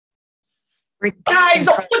Guys,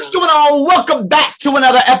 what's going on? Welcome back to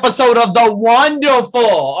another episode of the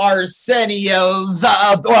wonderful Arsenio's,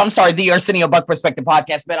 the Arsenio Buck Perspective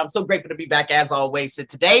Podcast, man. I'm so grateful to be back as always. So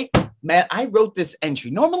today, man, I wrote this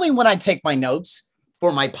entry. Normally when I take my notes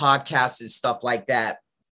for my podcasts and stuff like that,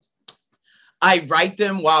 I write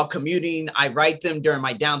them while commuting. I write them during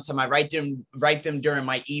my downtime. I write them during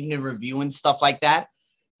my evening review and stuff like that.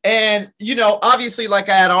 And, you know, obviously, like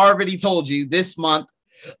I had already told you, this month,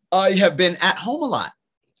 I have been at home a lot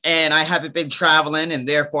and I haven't been traveling, and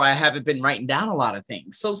therefore I haven't been writing down a lot of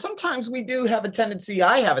things. So sometimes I have a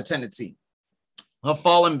tendency of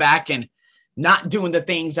falling back and not doing the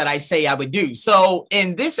things that I say I would do. So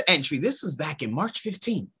in this entry, this was back in March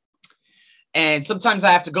 15th. And sometimes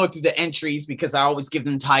I have to go through the entries because I always give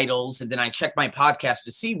them titles, and then I check my podcast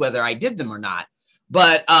to see whether I did them or not.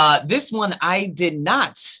 But this one I did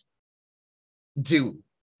not do.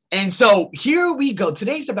 And so here we go.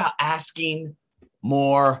 Today's about asking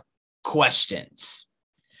more questions.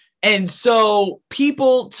 And so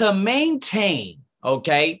people, to maintain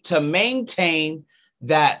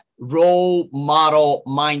that role model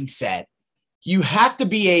mindset, you have to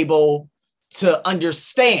be able to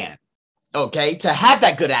understand, to have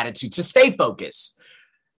that good attitude, to stay focused,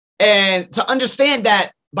 and to understand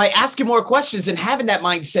that by asking more questions and having that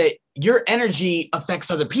mindset, your energy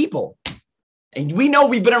affects other people. And we know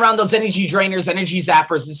we've been around those energy drainers, energy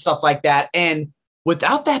zappers and stuff like that. And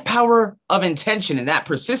without that power of intention and that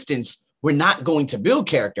persistence, we're not going to build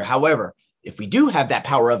character. However, if we do have that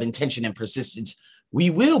power of intention and persistence, we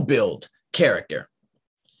will build character.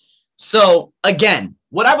 So again,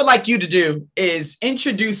 what I would like you to do is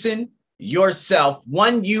introducing yourself,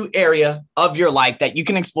 one new area of your life that you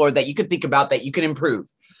can explore, that you can think about, that you can improve.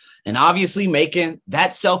 And obviously making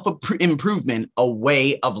that self-improvement a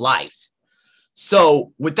way of life.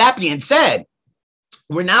 So with that being said,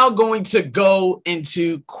 we're now going to go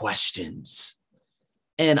into questions.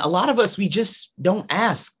 And a lot of us, we just don't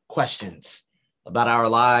ask questions about our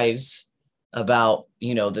lives, about,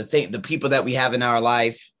 the people that we have in our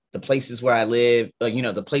life, the places where I live,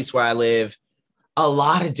 the place where I live, a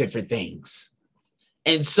lot of different things.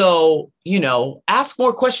 And so, ask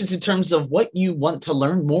more questions in terms of what you want to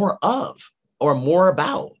learn more of or more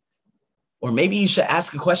about. Or maybe you should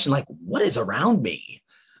ask a question like, what is around me?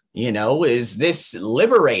 Is this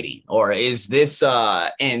liberating? Or is this,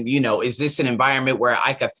 is this an environment where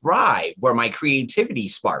I could thrive, where my creativity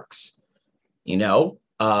sparks? You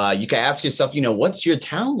can ask yourself, what's your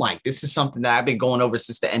town like? This is something that I've been going over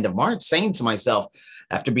since the end of March, saying to myself,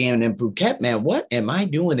 after being in Phuket, man, what am I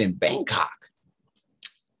doing in Bangkok?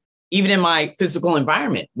 Even in my physical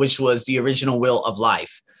environment, which was the original will of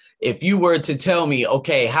life. If you were to tell me,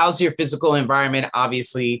 okay, how's your physical environment?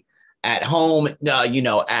 Obviously at home,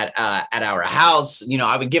 at our house,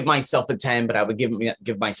 I would give myself a 10, but I would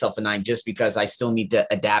give myself a 9 just because I still need to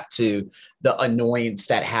adapt to the annoyance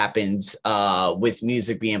that happens with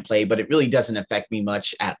music being played, but it really doesn't affect me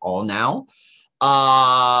much at all now.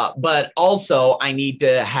 But also I need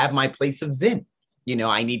to have my place of zen.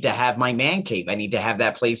 I need to have my man cave. I need to have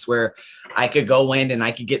that place where I could go in and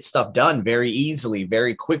I could get stuff done very easily,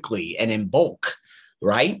 very quickly, and in bulk,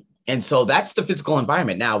 right? And so that's the physical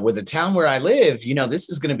environment. Now, with the town where I live, this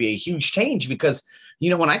is going to be a huge change because,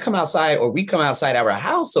 when I come outside or we come outside our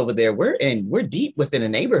house over there, we're deep within a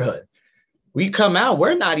neighborhood. We come out,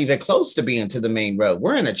 we're not even close to being to the main road.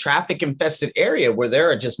 We're in a traffic infested area where there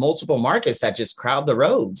are just multiple markets that just crowd the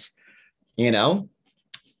roads,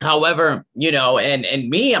 However, and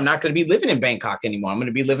me, I'm not going to be living in Bangkok anymore. I'm going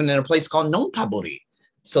to be living in a place called Nonthaburi.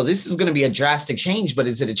 So this is going to be a drastic change, but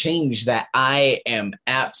is it a change that I am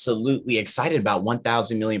absolutely excited about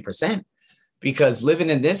 1,000,000,000%? Because living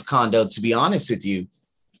in this condo, to be honest with you,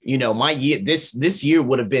 my year, this year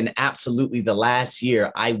would have been absolutely the last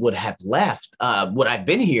year I would have left, would I've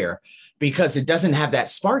been here, because it doesn't have that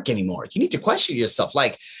spark anymore. You need to question yourself.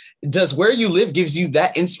 Like, does where you live gives you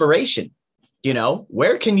that inspiration?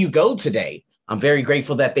 Where can you go today? I'm very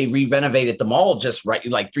grateful that they re-renovated the mall just right,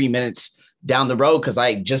 like 3 minutes down the road. Cause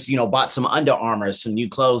I just, bought some Under Armour, some new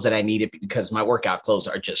clothes that I needed because my workout clothes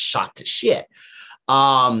are just shot to shit. They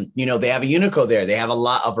have a Uniqlo there. They have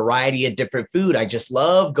a variety of different food. I just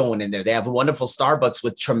love going in there. They have a wonderful Starbucks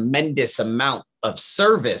with tremendous amount of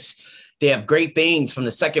service. They have great things from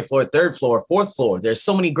the second floor, third floor, fourth floor. There's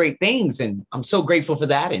so many great things. And I'm so grateful for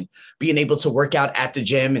that. And being able to work out at the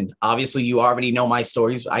gym. And obviously you already know my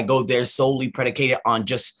stories. I go there solely predicated on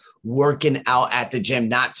just working out at the gym,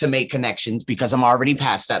 not to make connections because I'm already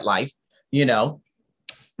past that life,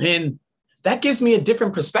 and that gives me a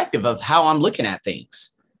different perspective of how I'm looking at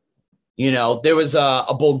things. There was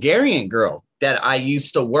a Bulgarian girl that I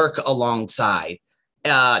used to work alongside.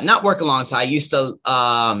 Not work alongside. I used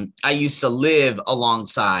to live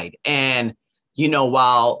alongside. And,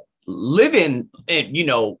 while living,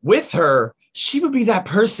 with her, she would be that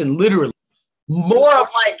person, literally more of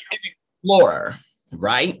like an explorer,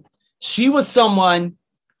 right? She was someone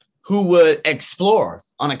who would explore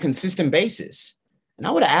on a consistent basis. And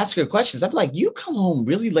I would ask her questions. I'd be like, you come home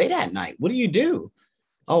really late at night. What do you do?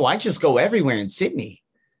 Oh, I just go everywhere in Sydney.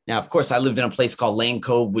 Now, of course, I lived in a place called Lane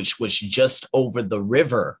Cove, which was just over the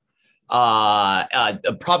river,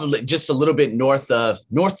 probably just a little bit north of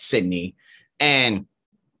North Sydney. And,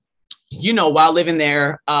 while living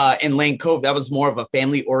there in Lane Cove, that was more of a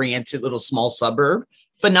family-oriented little small suburb.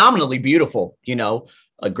 Phenomenally beautiful,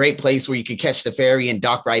 a great place where you could catch the ferry and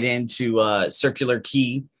dock right into Circular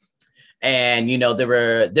Quay. And,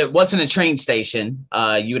 there wasn't a train station.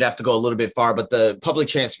 You would have to go a little bit far, but the public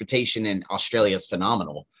transportation in Australia is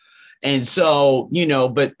phenomenal. And so,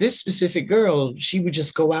 but this specific girl, she would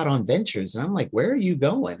just go out on ventures. And I'm like, where are you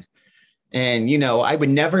going? And, I would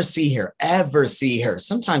never ever see her.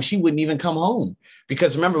 Sometimes she wouldn't even come home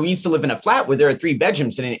because remember, we used to live in a flat where there are 3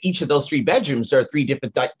 bedrooms. And in each of those 3 bedrooms, there are 3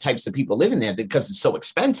 different types of people living there because it's so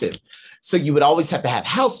expensive. So you would always have to have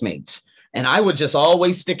housemates. And I would just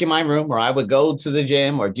always stick in my room or I would go to the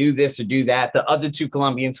gym or do this or do that. The other 2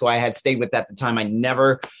 Colombians who I had stayed with at the time, I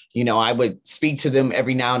never, I would speak to them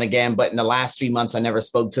every now and again. But in the last 3 months, I never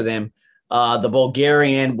spoke to them. The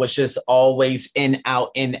Bulgarian was just always in,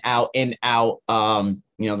 out, in, out, in, out.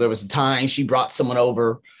 There was a time she brought someone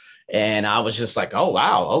over and I was just like, oh,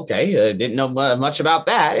 wow. Okay. Didn't know much about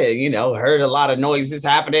that. Heard a lot of noises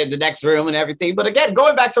happening in the next room and everything. But again,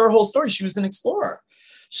 going back to her whole story, she was an explorer.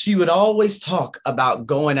 She would always talk about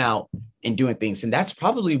going out and doing things. And that's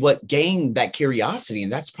probably what gained that curiosity.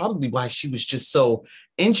 And that's probably why she was just so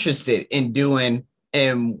interested in doing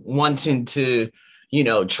and wanting to,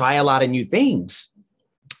 try a lot of new things.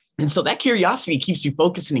 And so that curiosity keeps you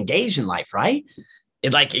focused and engaged in life, right?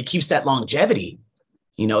 It keeps that longevity.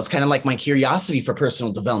 It's kind of like my curiosity for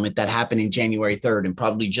personal development that happened in January 3rd. And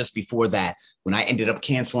probably just before that, when I ended up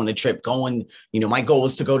canceling the trip, going, my goal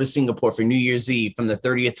was to go to Singapore for New Year's Eve from the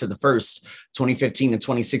 30th to the 1st, 2015 and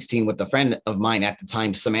 2016 with a friend of mine at the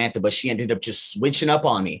time, Samantha, but she ended up just switching up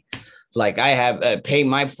on me. Like I have paid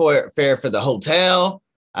my fare for the hotel.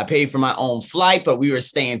 I paid for my own flight, but we were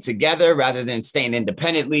staying together rather than staying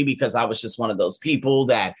independently because I was just one of those people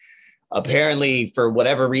that apparently for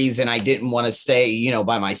whatever reason, I didn't want to stay,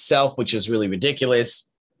 by myself, which is really ridiculous.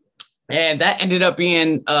 And that ended up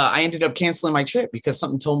being, I ended up canceling my trip because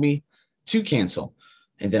something told me to cancel.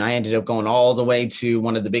 And then I ended up going all the way to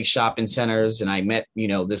one of the big shopping centers. And I met,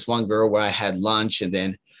 this one girl where I had lunch and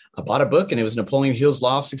then I bought a book and it was Napoleon Hill's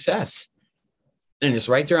Law of Success. And it's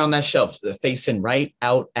right there on that shelf, facing right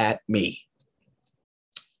out at me.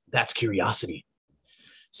 That's curiosity.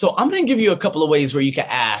 So I'm going to give you a couple of ways where you can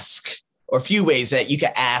ask, or a few ways that you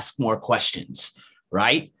can ask more questions,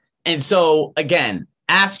 right? And so again,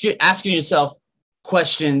 asking yourself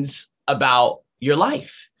questions about your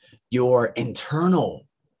life, your internal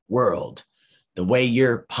world, the way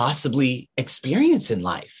you're possibly experiencing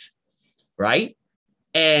life, right?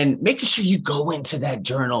 And making sure you go into that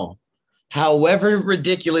journal, however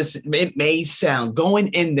ridiculous it may sound, going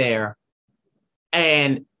in there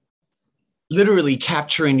and literally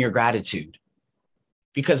capturing your gratitude.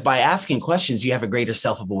 Because by asking questions, you have a greater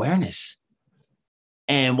self-awareness.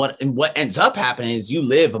 And what ends up happening is you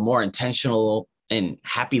live a more intentional and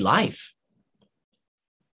happy life.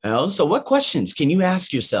 So what questions can you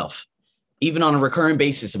ask yourself, even on a recurring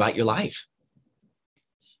basis, about your life?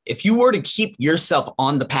 If you were to keep yourself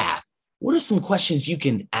on the path, what are some questions you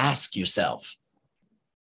can ask yourself?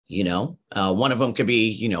 One of them could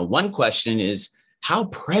be, one question is, how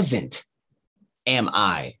present am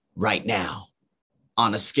I right now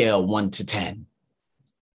on a scale 1 to 10?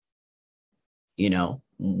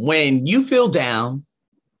 When you feel down,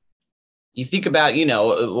 you think about,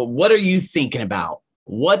 what are you thinking about?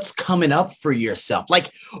 What's coming up for yourself?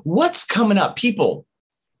 Like, what's coming up? People,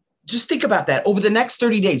 just think about that over the next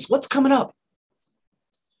 30 days. What's coming up?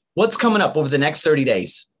 What's coming up over the next 30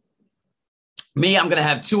 days? Me, I'm going to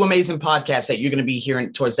have 2 amazing podcasts that you're going to be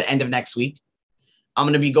hearing towards the end of next week. I'm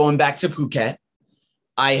going to be going back to Phuket.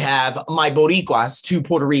 I have my Boricuas, 2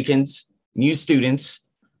 Puerto Ricans, new students.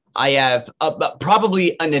 I have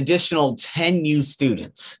probably an additional 10 new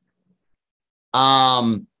students.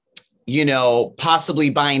 Possibly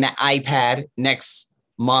buying an iPad next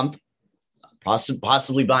month,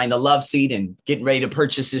 possibly buying the Love Seat and getting ready to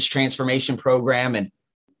purchase this transformation program. And,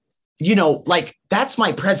 that's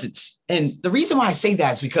my presence. And the reason why I say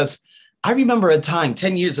that is because I remember a time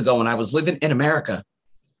 10 years ago when I was living in America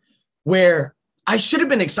where I should have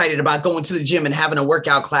been excited about going to the gym and having a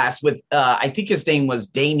workout class with, I think his name was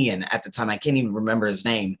Damien at the time. I can't even remember his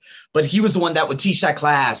name, but he was the one that would teach that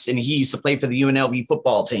class, and he used to play for the UNLV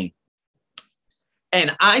football team.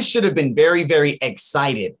 And I should have been very, very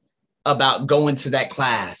excited about going to that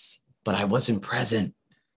class, but I wasn't present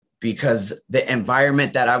because the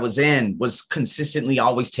environment that I was in was consistently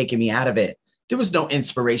always taking me out of it. There was no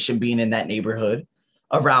inspiration being in that neighborhood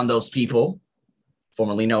around those people,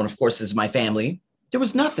 formerly known, of course, as my family. There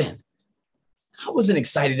was nothing. I wasn't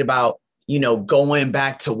excited about, going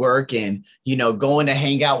back to work and, going to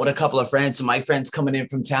hang out with a couple of friends and my friends coming in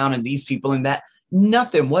from town and these people and that.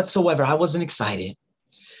 Nothing whatsoever. I wasn't excited.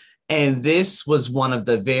 And this was one of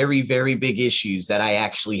the very, very big issues that I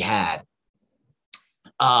actually had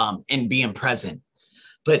in being present.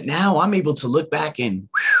 But now I'm able to look back and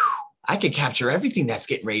I can capture everything that's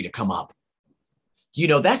getting ready to come up.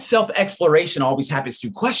 That self-exploration always happens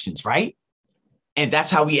through questions, right? And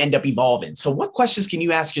that's how we end up evolving. So what questions can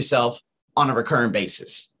you ask yourself on a recurrent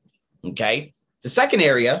basis? Okay. The second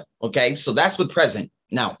area, okay, so that's with present.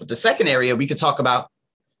 Now, with the second area, we could talk about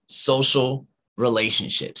social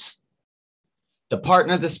relationships. The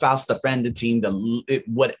partner, the spouse, the friend, the team,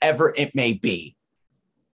 whatever it may be.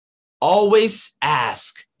 Always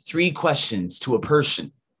ask 3 questions to a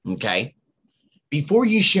person, okay? Before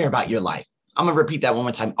you share about your life. I'm going to repeat that one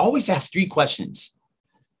more time. Always ask 3 questions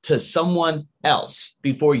to someone else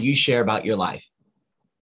before you share about your life.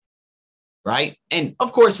 Right? And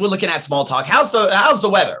of course, we're looking at small talk. How's the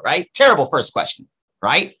weather, right? Terrible first question,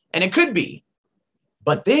 right? And it could be.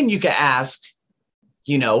 But then you can ask,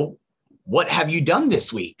 what have you done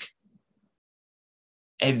this week?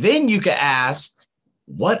 And then you can ask,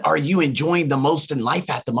 what are you enjoying the most in life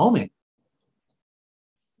at the moment?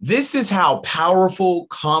 This is how powerful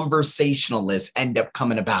conversationalists end up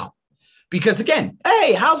coming about. Because again,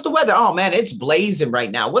 hey, how's the weather? Oh man, it's blazing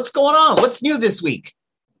right now. What's going on? What's new this week?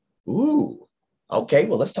 Ooh, okay,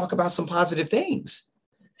 well, let's talk about some positive things.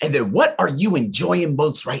 And then what are you enjoying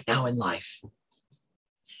most right now in life?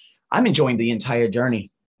 I'm enjoying the entire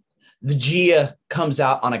journey. The Gia comes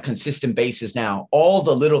out on a consistent basis now. All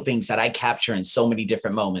the little things that I capture in so many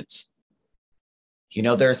different moments.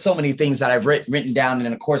 There are so many things that I've written down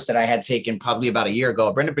in a course that I had taken probably about a year ago,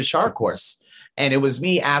 a Brendon Burchard course. And it was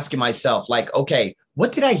me asking myself, like, okay,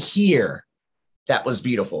 what did I hear that was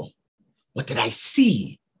beautiful? What did I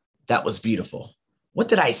see that was beautiful? What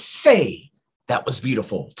did I say that was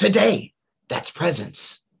beautiful? Today, that's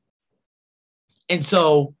presence. And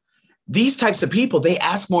so these types of people, they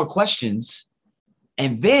ask more questions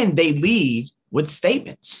and then they lead with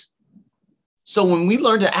statements. So when we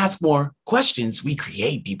learn to ask more questions, we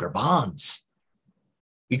create deeper bonds.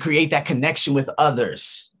 We create that connection with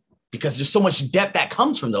others because there's so much depth that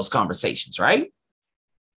comes from those conversations, right?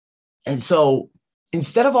 And so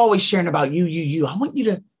instead of always sharing about you, I want you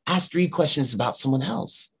to ask 3 questions about someone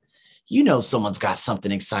else. Someone's got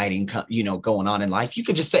something exciting, going on in life. You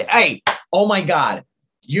could just say, hey, oh my God,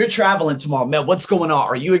 you're traveling tomorrow. Man, what's going on?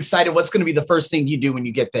 Are you excited? What's going to be the first thing you do when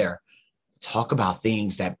you get there? Talk about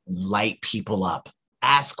things that light people up.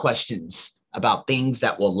 Ask questions about things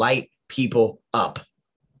that will light people up.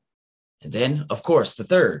 And then, of course, the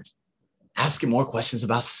third, asking more questions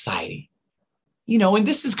about society. And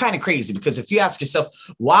this is kind of crazy because if you ask yourself,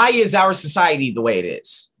 why is our society the way it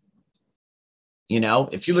is?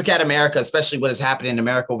 If you look at America, especially what has happened in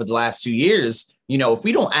America over the last 2 years, if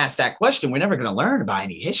we don't ask that question, we're never going to learn about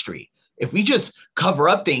any history. If we just cover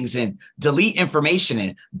up things and delete information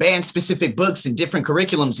and ban specific books and different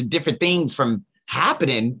curriculums and different things from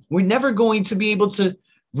happening, we're never going to be able to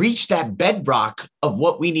reach that bedrock of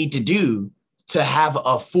what we need to do to have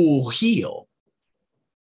a full heal.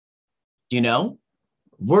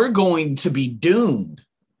 We're going to be doomed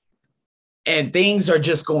and things are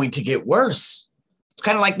just going to get worse. It's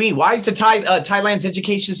kind of like me. Why is Thailand's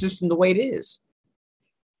education system the way it is?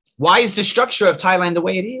 Why is the structure of Thailand the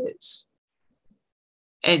way it is?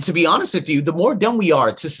 And to be honest with you, the more dumb we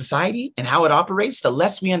are to society and how it operates, the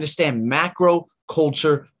less we understand macro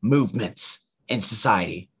culture movements in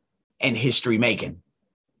society and history making.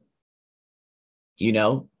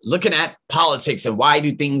 Looking at politics and why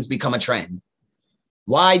do things become a trend?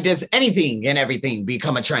 Why does anything and everything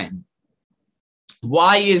become a trend?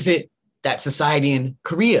 Why is it that society in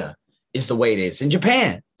Korea is the way it is, in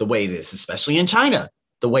Japan, the way it is, especially in China,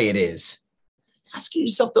 the way it is? Asking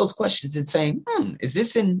yourself those questions and saying, is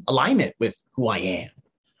this in alignment with who I am?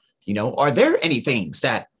 Are there any things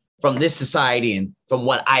that from this society and from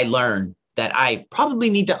what I learned that I probably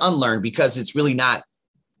need to unlearn because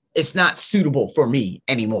it's not suitable for me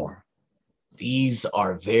anymore? these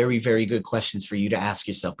are very, very good questions for you to ask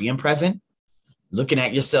yourself. Being present, looking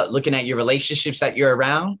at yourself, looking at your relationships that you're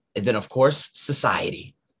around, and then, of course,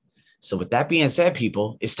 society. So with that being said,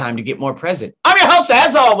 people, it's time to get more present. I'm your host,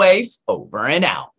 as always, over and out.